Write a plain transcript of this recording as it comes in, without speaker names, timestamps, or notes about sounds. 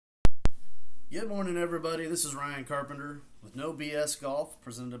Good morning, everybody. This is Ryan Carpenter with No BS Golf,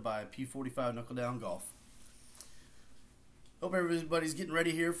 presented by P45 Knuckle Down Golf. Hope everybody's getting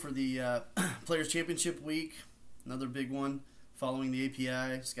ready here for the Players Championship week. Another big one following the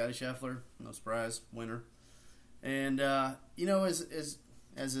API. Scotty Scheffler, no surprise, winner. And you know, as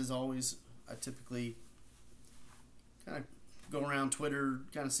is always, I typically kind of go around Twitter,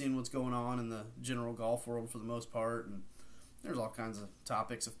 kind of seeing what's going on in the general golf world for the most part, and there's all kinds of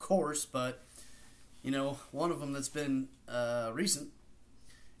topics, of course, but you know, one of them that's been recent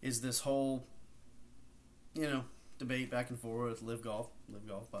is this whole, debate back and forth, live golf,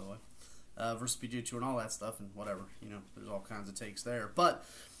 by the way, versus PGA Tour and all that stuff and whatever. There's all kinds of takes there. But,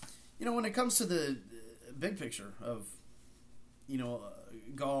 when it comes to the big picture of,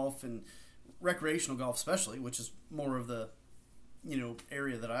 golf and recreational golf especially, which is more of the,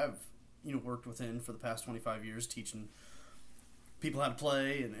 area that I've, worked within for the past 25 years, teaching people how to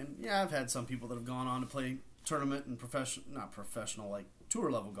play, and yeah, I've had some people that have gone on to play tournament and not professional like tour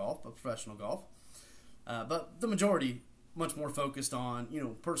level golf, but professional golf. But the majority much more focused on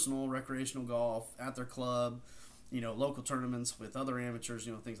personal recreational golf at their club, local tournaments with other amateurs,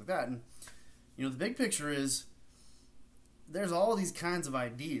 things like that. And the big picture is there's all these kinds of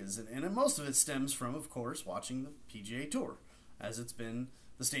ideas, and most of it stems from, of course, watching the PGA Tour, as it's been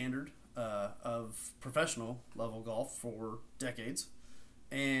the standard of professional level golf for decades.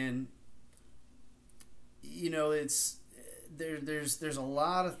 And it's there's a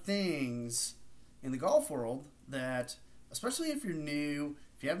lot of things in the golf world that, especially if you're new,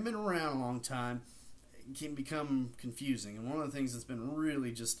 if you haven't been around a long time, can become confusing. And one of the things that's been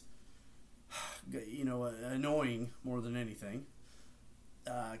really just annoying more than anything,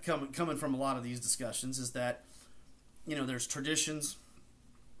 coming from a lot of these discussions, is that there's traditions,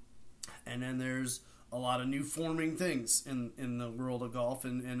 and then there's a lot of new forming things in the world of golf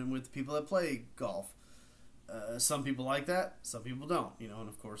and with people that play golf. Some people like that, some people don't, and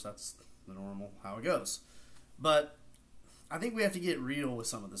of course that's the normal how it goes. But I think we have to get real with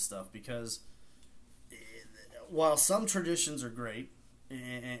some of this stuff, because while some traditions are great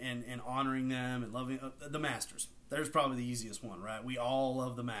and honoring them and loving the Masters, there's probably the easiest one, right? We all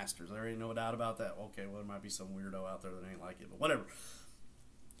love the Masters. There ain't no doubt about that. Okay, well, there might be some weirdo out there that ain't like it, but whatever.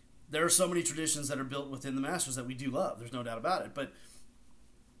 There are so many traditions that are built within the Masters that we do love. There's no doubt about it. But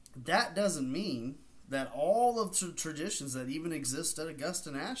that doesn't mean that all of the traditions that even exist at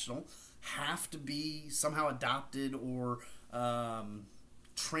Augusta National have to be somehow adopted or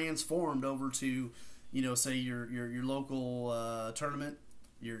transformed over to, say your local tournament,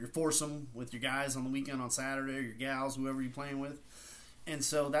 your foursome with your guys on the weekend on Saturday, or your gals, whoever you're playing with. And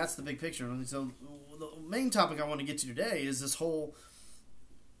so that's the big picture. And so the main topic I want to get to today is this whole,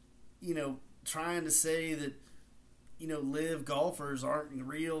 trying to say that, live golfers aren't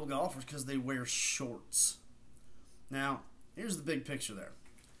real golfers because they wear shorts. Now, here's the big picture there.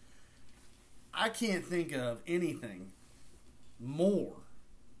 I can't think of anything more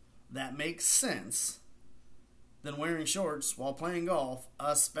that makes sense than wearing shorts while playing golf,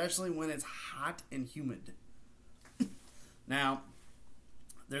 especially when it's hot and humid. Now,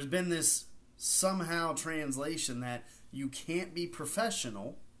 there's been this somehow translation that you can't be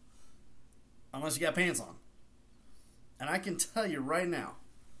professional unless you got pants on. And I can tell you right now,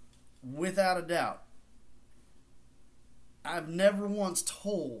 without a doubt, I've never once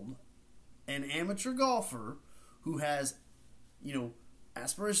told an amateur golfer who has,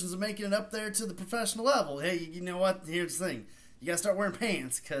 aspirations of making it up there to the professional level, hey, you know what, here's the thing. You got to start wearing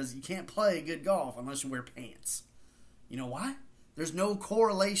pants, because you can't play good golf unless you wear pants. You know why? There's no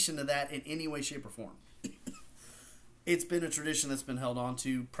correlation to that in any way, shape, or form. It's been a tradition that's been held on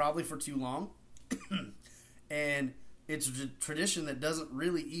to probably for too long. And it's a tradition that doesn't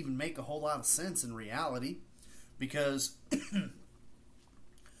really even make a whole lot of sense in reality, because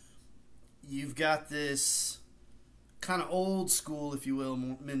you've got this kind of old school, if you will,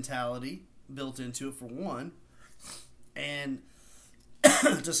 mentality built into it, for one. And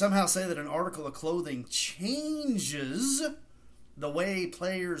to somehow say that an article of clothing changes the way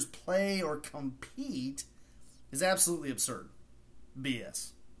players play or compete is absolutely absurd.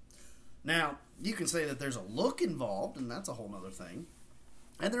 BS. Now, you can say that there's a look involved, and that's a whole other thing.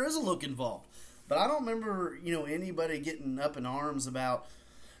 And there is a look involved. But I don't remember, anybody getting up in arms about,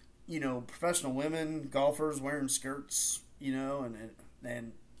 professional women, golfers wearing skirts,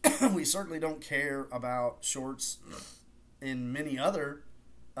 and we certainly don't care about shorts in many other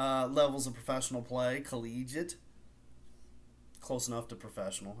levels of professional play, collegiate, close enough to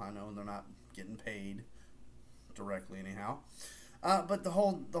professional. I know they're not getting paid directly anyhow. But the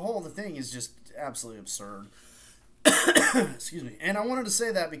whole thing is just absolutely absurd. Excuse me. And I wanted to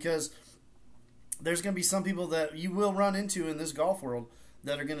say that because there's going to be some people that you will run into in this golf world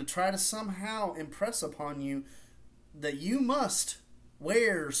that are going to try to somehow impress upon you that you must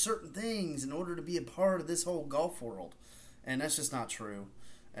wear certain things in order to be a part of this whole golf world. And that's just not true.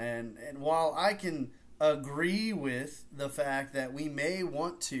 And while I can agree with the fact that we may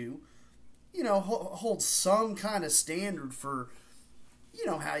want to, hold some kind of standard for,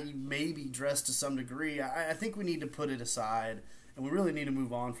 how you may be dressed to some degree, I think we need to put it aside, and we really need to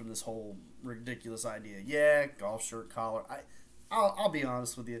move on from this whole ridiculous idea. Yeah, golf shirt, collar. I'll be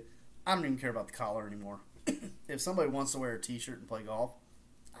honest with you. I don't even care about the collar anymore. If somebody wants to wear a t-shirt and play golf,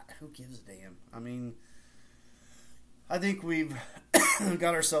 who gives a damn? I mean, I think we've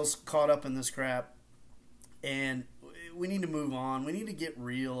got ourselves caught up in this crap, and we need to move on. We need to get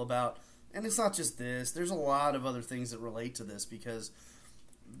real about, and it's not just this. There's a lot of other things that relate to this, because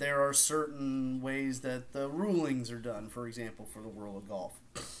there are certain ways that the rulings are done, for example, for the world of golf.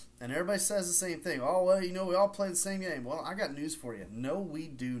 And everybody says the same thing. Oh, well, we all play the same game. Well, I got news for you. No, we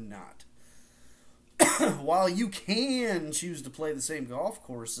do not. While you can choose to play the same golf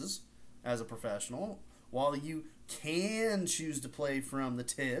courses as a professional, while you can choose to play from the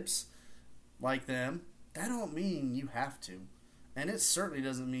tips like them, that don't mean you have to. And it certainly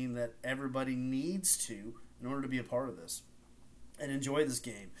doesn't mean that everybody needs to in order to be a part of this and enjoy this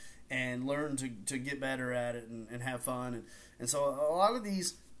game and learn to get better at it and have fun. And so a lot of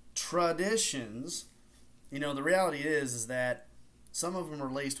these traditions, the reality is that some of them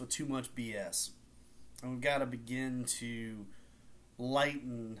are laced with too much BS. And we've got to begin to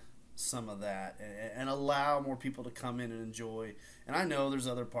lighten some of that and allow more people to come in and enjoy. And I know there's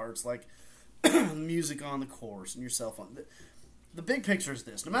other parts like music on the course and your cell phone. The big picture is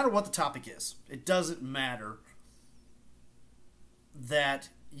this. No matter what the topic is, it doesn't matter that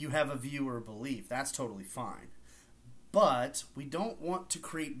you have a view or a belief. That's totally fine. But we don't want to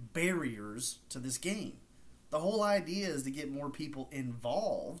create barriers to this game. The whole idea is to get more people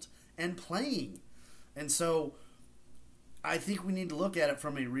involved and playing. And so I think we need to look at it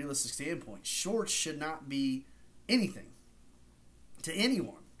from a realistic standpoint. Shorts should not be anything to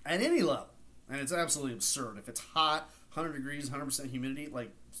anyone at any level. And it's absolutely absurd. If it's hot, 100 degrees, 100% humidity,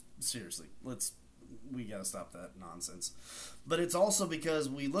 seriously, we got to stop that nonsense. But it's also because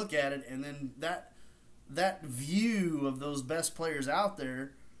we look at it, and then that view of those best players out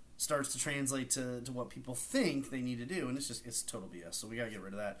there starts to translate to what people think they need to do. And it's total BS. So we got to get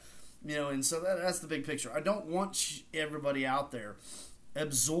rid of that. And so that's the big picture. I don't want everybody out there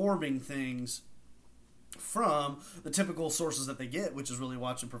absorbing things from the typical sources that they get, which is really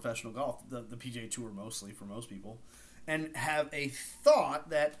watching professional golf, the PGA Tour mostly for most people, and have a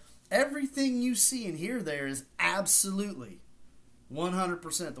thought that everything you see and hear there is absolutely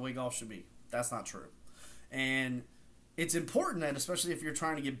 100% the way golf should be. That's not true. And it's important that, especially if you're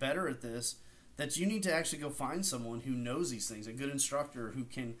trying to get better at this, that you need to actually go find someone who knows these things, a good instructor who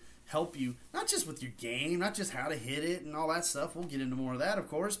can help you, not just with your game, not just how to hit it and all that stuff. We'll get into more of that, of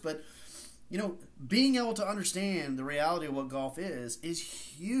course, but being able to understand the reality of what golf is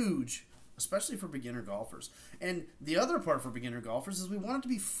huge, especially for beginner golfers. And the other part for beginner golfers is we want it to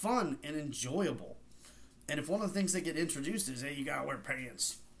be fun and enjoyable. And if one of the things that get introduced is, hey, you gotta wear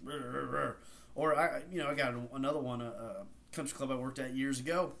pants, or I got another one, a country club I worked at years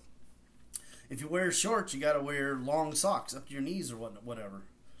ago. If you wear shorts, you gotta wear long socks up to your knees or whatever.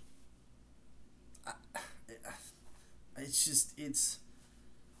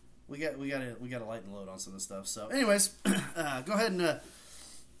 We got to lighten the load on some of this stuff. So, anyways, go ahead and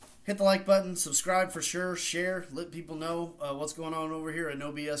hit the like button, subscribe for sure, share, let people know what's going on over here at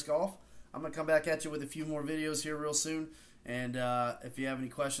No BS Golf. I'm gonna come back at you with a few more videos here real soon. And if you have any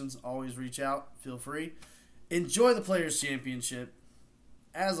questions, always reach out. Feel free. Enjoy the Players Championship.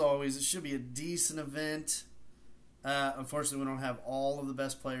 As always, it should be a decent event. Unfortunately, we don't have all of the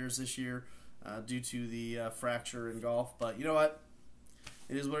best players this year due to the fracture in golf. But you know what?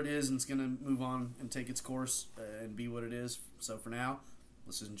 It is what it is, and it's going to move on and take its course and be what it is. So for now,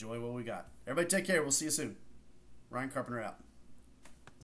 let's just enjoy what we got. Everybody take care. We'll see you soon. Ryan Carpenter out.